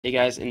Hey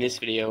guys, in this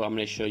video, I'm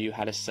going to show you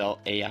how to sell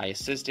AI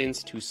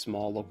assistants to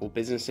small local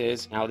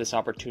businesses. Now, this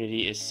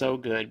opportunity is so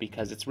good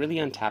because it's really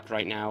untapped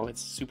right now. It's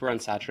super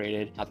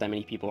unsaturated. Not that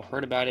many people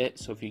heard about it.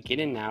 So if you get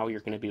in now, you're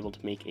going to be able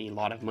to make a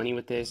lot of money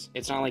with this.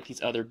 It's not like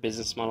these other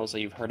business models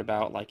that you've heard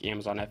about like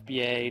Amazon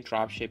FBA,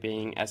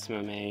 dropshipping,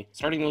 SMMA.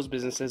 Starting those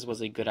businesses was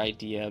a good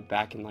idea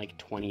back in like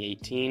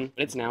 2018,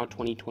 but it's now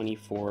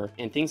 2024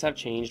 and things have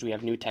changed. We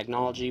have new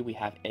technology, we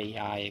have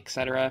AI,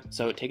 etc.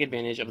 So take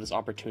advantage of this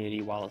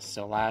opportunity while it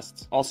still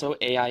lasts. Also,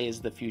 AI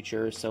is the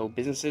future, so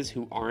businesses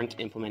who aren't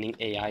implementing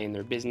AI in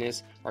their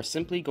business are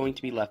simply going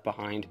to be left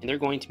behind, and they're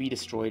going to be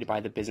destroyed by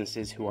the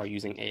businesses who are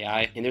using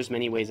AI. And there's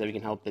many ways that we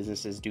can help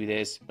businesses do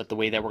this, but the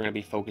way that we're going to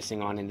be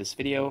focusing on in this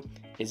video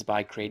is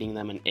by creating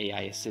them an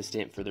AI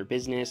assistant for their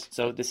business.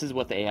 So this is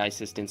what the AI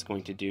assistant is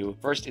going to do.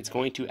 First, it's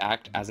going to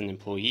act as an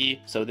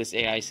employee. So this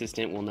AI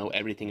assistant will know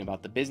everything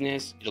about the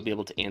business. It'll be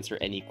able to answer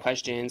any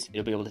questions.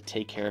 It'll be able to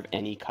take care of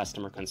any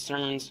customer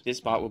concerns. This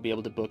bot will be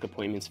able to book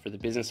appointments for the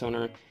business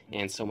owner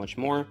and so much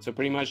more. So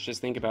pretty much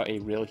just think about a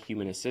real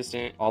human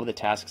assistant, all the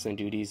tasks and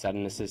duties that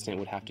an assistant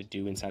would have to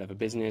do inside of a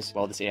business.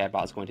 Well, this AI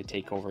bot is going to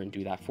take over and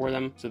do that for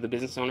them. So the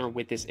business owner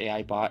with this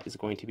AI bot is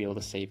going to be able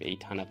to save a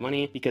ton of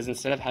money, because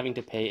instead of having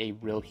to pay a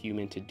real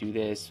human to do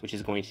this, which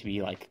is going to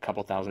be like a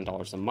couple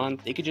 $1,000s a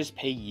month, they could just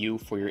pay you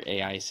for your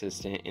AI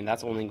assistant, and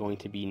that's only going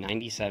to be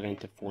 $97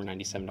 to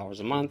 $497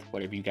 a month,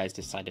 whatever you guys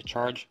decide to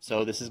charge.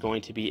 So this is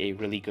going to be a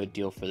really good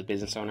deal for the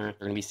business owner.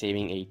 They're going to be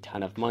saving a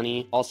ton of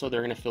money. Also,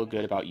 they're going to feel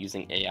good about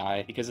using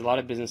AI, because a lot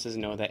of businesses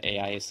know that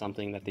AI is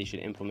something that they should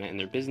implement in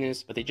their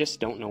business, but they just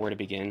don't know where to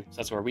begin. So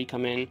that's where we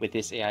come in. With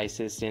this AI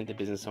assistant, the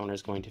business owner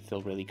is going to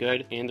feel really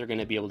good, and they're going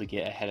to be able to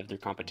get ahead of their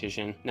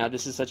competition. Now,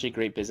 this is such a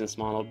great business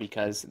model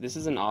because this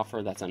is an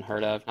offer that's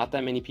unheard of. Not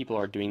that many people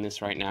are doing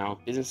this right now.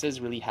 Businesses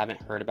really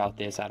haven't heard about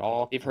this at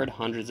all. They've heard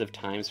hundreds of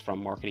times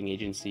from marketing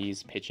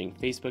agencies pitching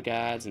Facebook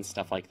ads and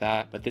stuff like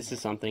that, but this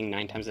is something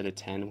 9 times out of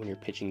 10 when you're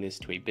pitching this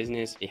to a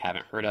business they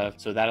haven't heard of.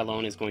 So that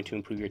alone is going to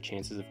improve your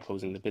chances of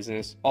closing the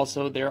business.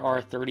 Also, there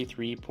are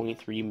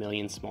 33.3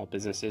 million small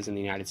businesses in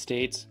the United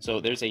States, so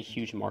there's a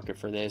huge market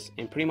for this,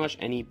 and pretty much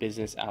any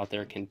business out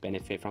there can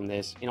benefit from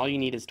this. And all you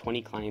need is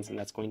 20 clients, and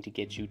that's going to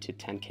get you to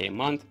 10K a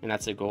month, and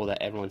that's a goal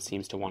that everyone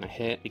seems to want to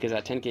hit, because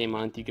at 10K a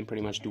month you can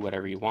pretty much do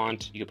whatever you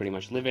want. You can pretty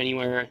much live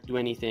anywhere, do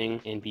anything,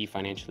 and be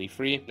financially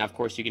free. Now, of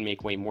course, you can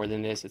make way more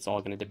than this. It's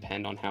all going to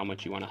depend on how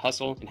much you want to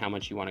hustle and how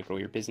much you want to grow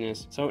your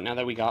business. So now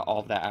that we got all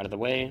of that out of the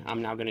way,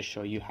 I'm now going to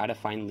show you how to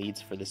find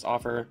leads for this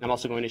offer. I'm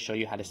also going to show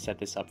you how to set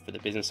this up for the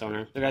business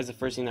owner. So guys, the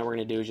first thing that we're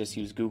going to do is just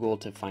use Google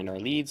to find our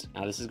leads.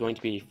 Now, this is going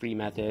to be a free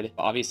method.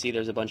 Obviously,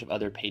 there's a bunch of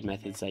other paid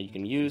methods that you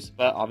can use,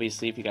 but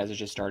obviously if you guys are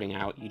just starting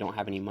out, you don't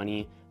have any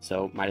money,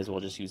 so might as well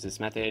just use this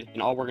method.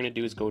 And all we're going to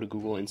do is go to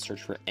Google and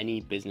search for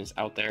any business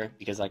out there,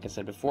 because like I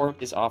said before,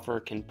 this offer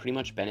can pretty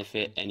much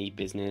benefit any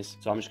business.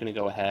 So I'm just going to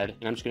go ahead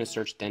and I'm just going to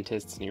search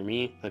dentists near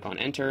me, click on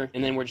enter,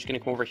 and then we're just going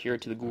to come over here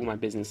to the Google My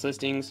Business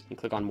listings and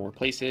click on more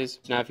places.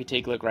 So now if you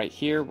take a look right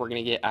here, we're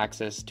going to get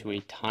access to a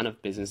ton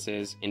of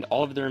businesses and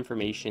all of their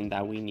information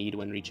that we need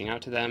when reaching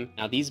out to them.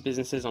 Now, these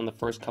businesses on the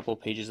first couple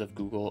pages of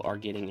Google are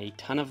getting a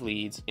ton of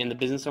leads, and the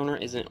business owner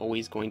isn't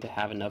always going to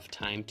have enough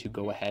time to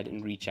go ahead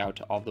and reach out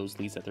to all those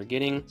leads that they're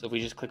getting. So if we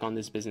just click on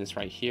this business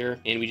right here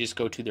and we just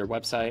go to their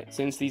website,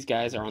 since these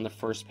guys are on the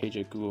first page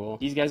of Google,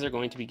 these guys are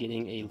going to be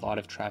getting a lot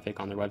of traffic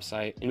on their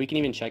website, and we can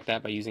even check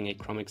that by using a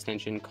Chrome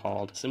extension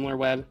called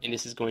SimilarWeb, and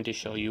this is going to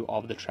show you all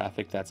of the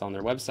traffic that's on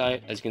their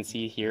website. As you can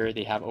see here,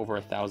 they have over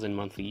 1,000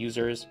 monthly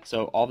users,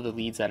 so all of the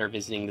leads that are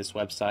visiting this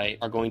website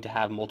are going to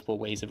have multiple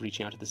ways of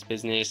reaching out to this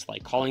business,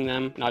 like calling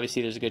them. And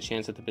obviously there's a good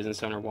chance that the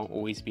business owner won't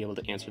always be able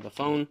to answer the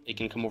phone. They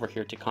can come over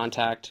here to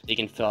contact, they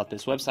can fill out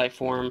this website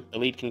form, the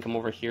lead can come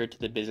over here to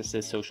the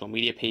business's social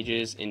media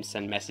pages and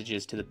send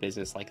messages to the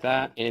business like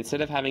that. And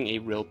instead of having a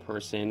real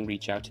person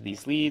reach out to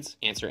these leads,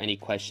 answer any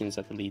questions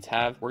that the leads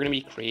have, we're going to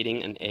be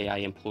creating an AI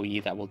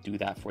employee that will do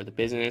that for the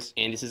business.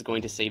 And this is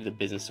going to save the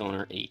business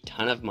owner a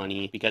ton of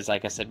money, because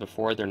like I said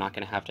before, they're not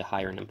going to have to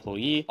hire an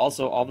employee.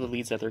 Also, all the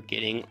leads that they're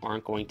getting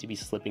aren't going to be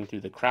slipping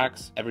through the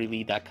cracks. Every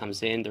lead that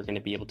comes in, they're going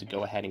to be able to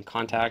go ahead and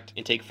contact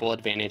and take full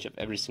advantage of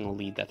every single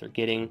lead that they're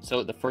getting.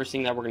 So the first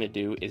thing that we're going to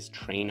do is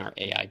train our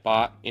AI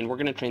bot, and we're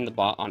going to train the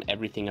bot on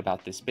everything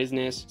about this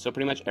business. So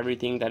pretty much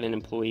everything that an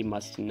employee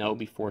must know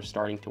before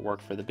starting to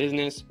work for the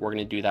business, we're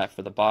going to do that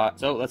for the bot.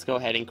 So let's go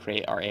ahead and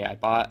create our AI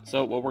bot.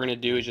 So what we're going to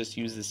do is just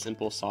use this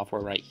simple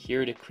software right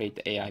here to create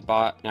the AI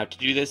bot. Now, to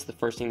do this, the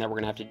first thing that we're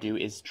going to have to do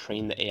is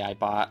train the AI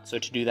bot. So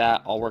to do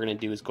that, all we're going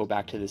to do is go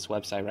back to this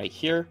website right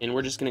here, and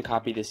we're just going to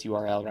copy this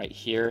URL right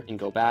here and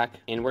go back,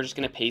 and we're just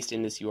going to paste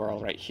in this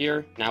URL right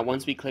here. Now,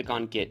 once we click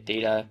on get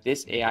data,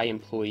 this AI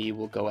employee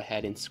will go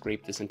ahead and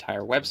scrape this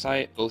entire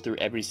website, go through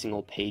every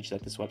single page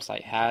that this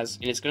website has,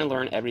 and it's going to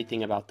learn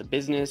everything about the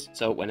business.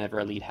 So whenever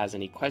a lead has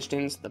any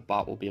questions, the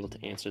bot will be able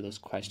to answer those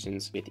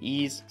questions with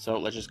ease. So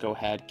let's just go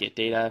ahead, get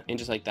data, and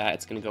just like that,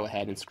 it's going to go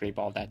ahead and scrape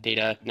all that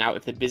data. Now,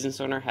 if the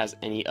business owner has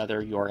any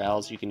other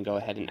URLs, you can go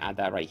ahead and add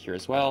that right here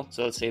as well.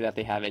 So let's say that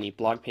they have any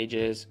blog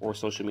pages or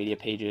social media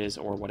pages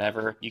or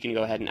whatever, you can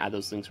go ahead and add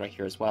those links right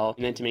here as well.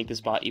 And then to to make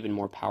this bot even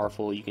more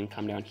powerful, you can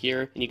come down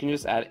here and you can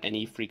just add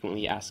any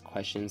frequently asked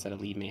questions that a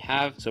lead may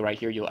have. So right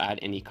here, you'll add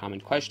any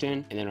common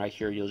question, and then right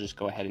here, you'll just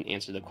go ahead and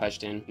answer the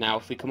question. Now,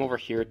 if we come over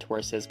here to where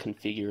it says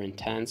configure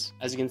intents,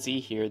 as you can see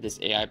here, this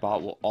AI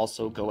bot will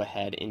also go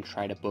ahead and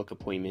try to book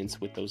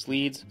appointments with those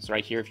leads. So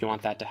right here, if you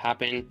want that to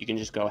happen, you can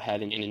just go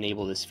ahead and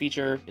enable this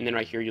feature. And then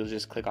right here, you'll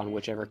just click on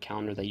whichever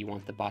calendar that you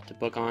want the bot to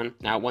book on.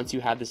 Now, once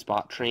you have this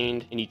bot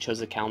trained and you chose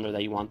the calendar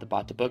that you want the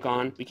bot to book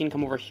on, we can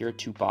come over here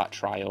to bot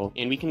trial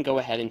and we can go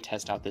ahead and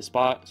test out this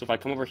bot. So if I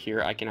come over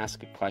here, I can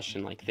ask a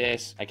question like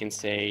this. I can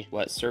say,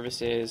 what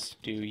services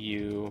do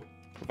you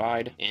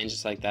provide? And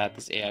just like that,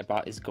 this AI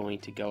bot is going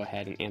to go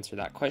ahead and answer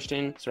that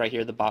question. So right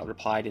here, the bot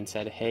replied and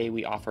said, hey,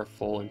 we offer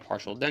full and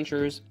partial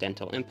dentures,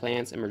 dental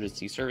implants,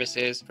 emergency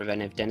services,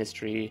 preventive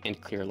dentistry,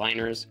 and clear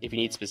liners. If you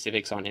need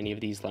specifics on any of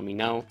these, let me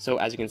know. So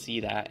as you can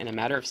see that in a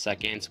matter of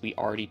seconds, we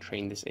already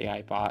trained this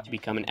AI bot to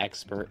become an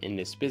expert in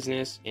this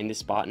business. And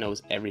this bot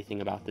knows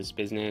everything about this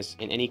business.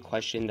 And any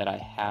question that I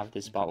have,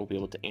 this bot will be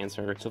able to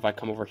answer. So if I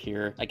come over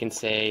here, I can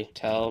say,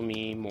 tell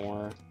me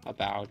more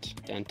about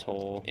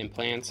dental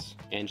implants.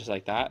 And just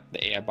like that,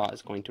 the AI bot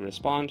is going to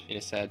respond, and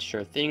it said,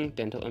 sure thing,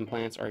 dental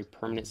implants are a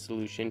permanent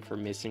solution for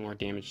missing or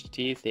damaged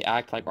teeth. They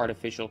act like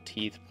artificial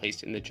teeth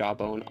placed in the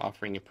jawbone,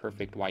 offering a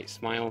perfect white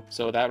smile.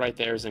 So that right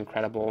there is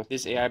incredible.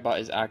 This AI bot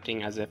is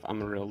acting as if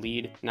I'm a real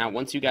lead. Now,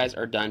 once you guys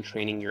are done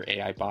training your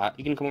AI bot,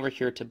 you can come over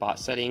here to bot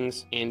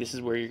settings, and this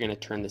is where you're going to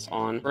turn this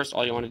on. First,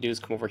 all you want to do is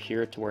come over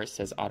here to where it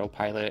says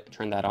autopilot,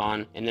 turn that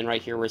on, and then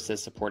right here where it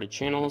says supported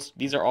channels,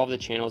 these are all the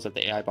channels that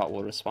the AI bot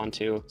will respond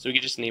to. So we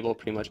can just enable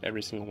pretty much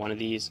every single one of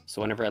these.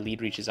 So whenever a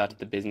lead reaches out to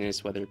the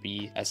business, whether it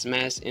be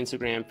SMS,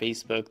 Instagram,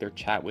 Facebook, their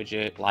chat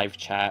widget, live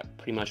chat,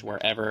 pretty much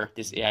wherever,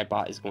 this AI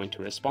bot is going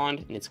to respond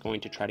and it's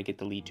going to try to get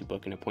the lead to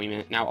book an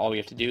appointment. Now, all we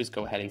have to do is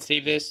go ahead and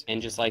save this,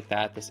 and just like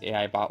that, this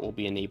AI bot will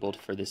be enabled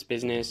for this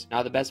business.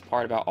 Now, the best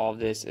part about all of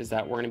this is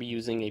that we're going to be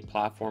using a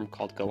platform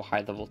called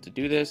GoHighLevel to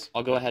do this.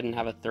 I'll go ahead and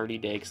have a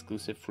 30-day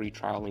exclusive free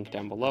trial link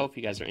down below if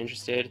you guys are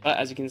interested. But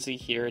as you can see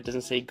here, it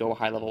doesn't say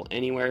GoHighLevel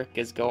anywhere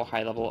because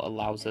GoHighLevel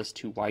allows us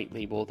to white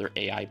label their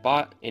AI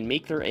bot and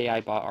make their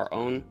AI bot our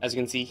own. As you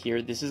can see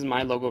here, this is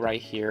my logo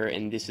right here,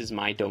 and this is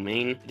my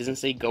domain. It doesn't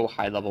say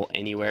GoHighLevel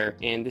anywhere,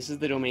 and this is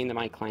the domain that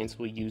my clients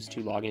will use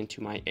to log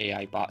into my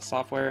AI bot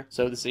software.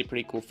 So this is a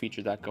pretty cool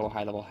feature that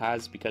GoHighLevel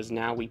has, because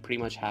now we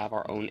pretty much have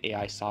our own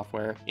AI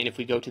software. And if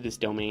we go to this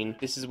domain,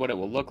 this is what it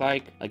will look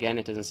like. Again,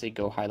 it doesn't say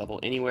GoHighLevel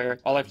anywhere.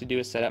 All I have to do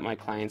is set up my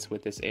clients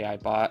with this AI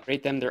bot,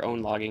 rate them their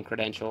own login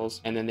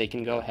credentials, and then they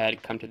can go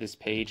ahead, come to this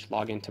page,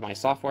 log into my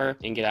software,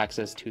 and get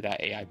access to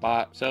that AI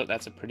bot. So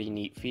that's a pretty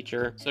neat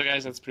feature. So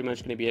guys, that's pretty much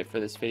going to be it for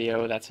this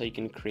video. That's how you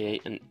can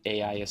create an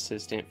AI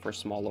assistant for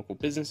small local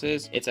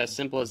businesses. It's as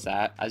simple as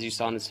that. As you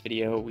saw in this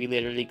video, we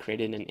literally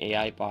created an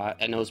AI bot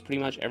that knows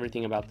pretty much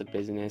everything about the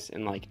business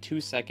in like 2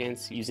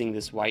 seconds using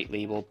this white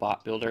label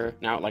bot builder.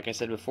 Now, like I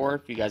said before,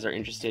 if you guys are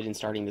interested in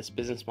starting this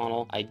business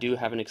model, I do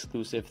have an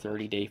exclusive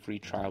 30-day free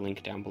trial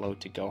link down below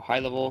to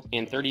GoHighLevel,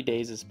 and 30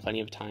 days is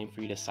plenty of time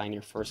for you to sign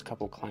your first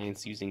couple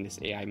clients using this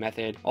AI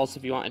method. Also,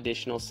 if you want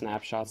additional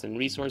snapshots and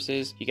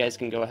resources, you guys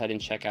can go ahead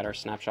and check out our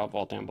Snapshot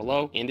Vault down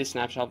below. And this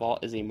Snapshot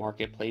Vault is a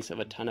marketplace of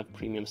a ton of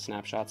premium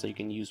snapshots that you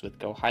can use with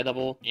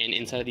GoHighLevel, and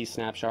inside of these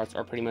snapshots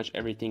are pretty much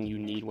everything you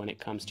need when it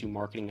comes to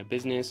marketing a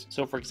business.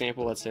 So for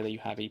example, let's say that you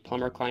have a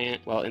plumber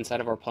client. Well,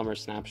 inside of our plumber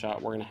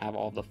snapshot, we're going to have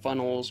all the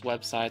funnels,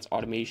 websites,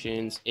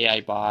 automations,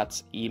 AI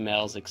bots,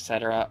 emails,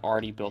 etc.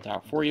 already built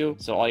out for you.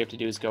 So all you have to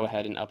do is go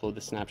ahead and upload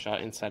the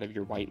snapshot inside of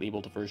your white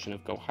labeled version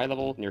of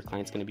GoHighLevel, and your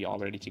client's going to be all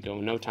ready to go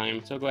in no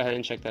time. So go ahead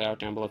and check that out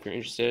down below if you're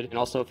interested. And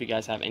also, if you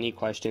guys have any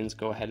questions,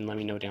 go ahead and let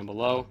me know down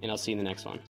below, and I'll see you in the next one.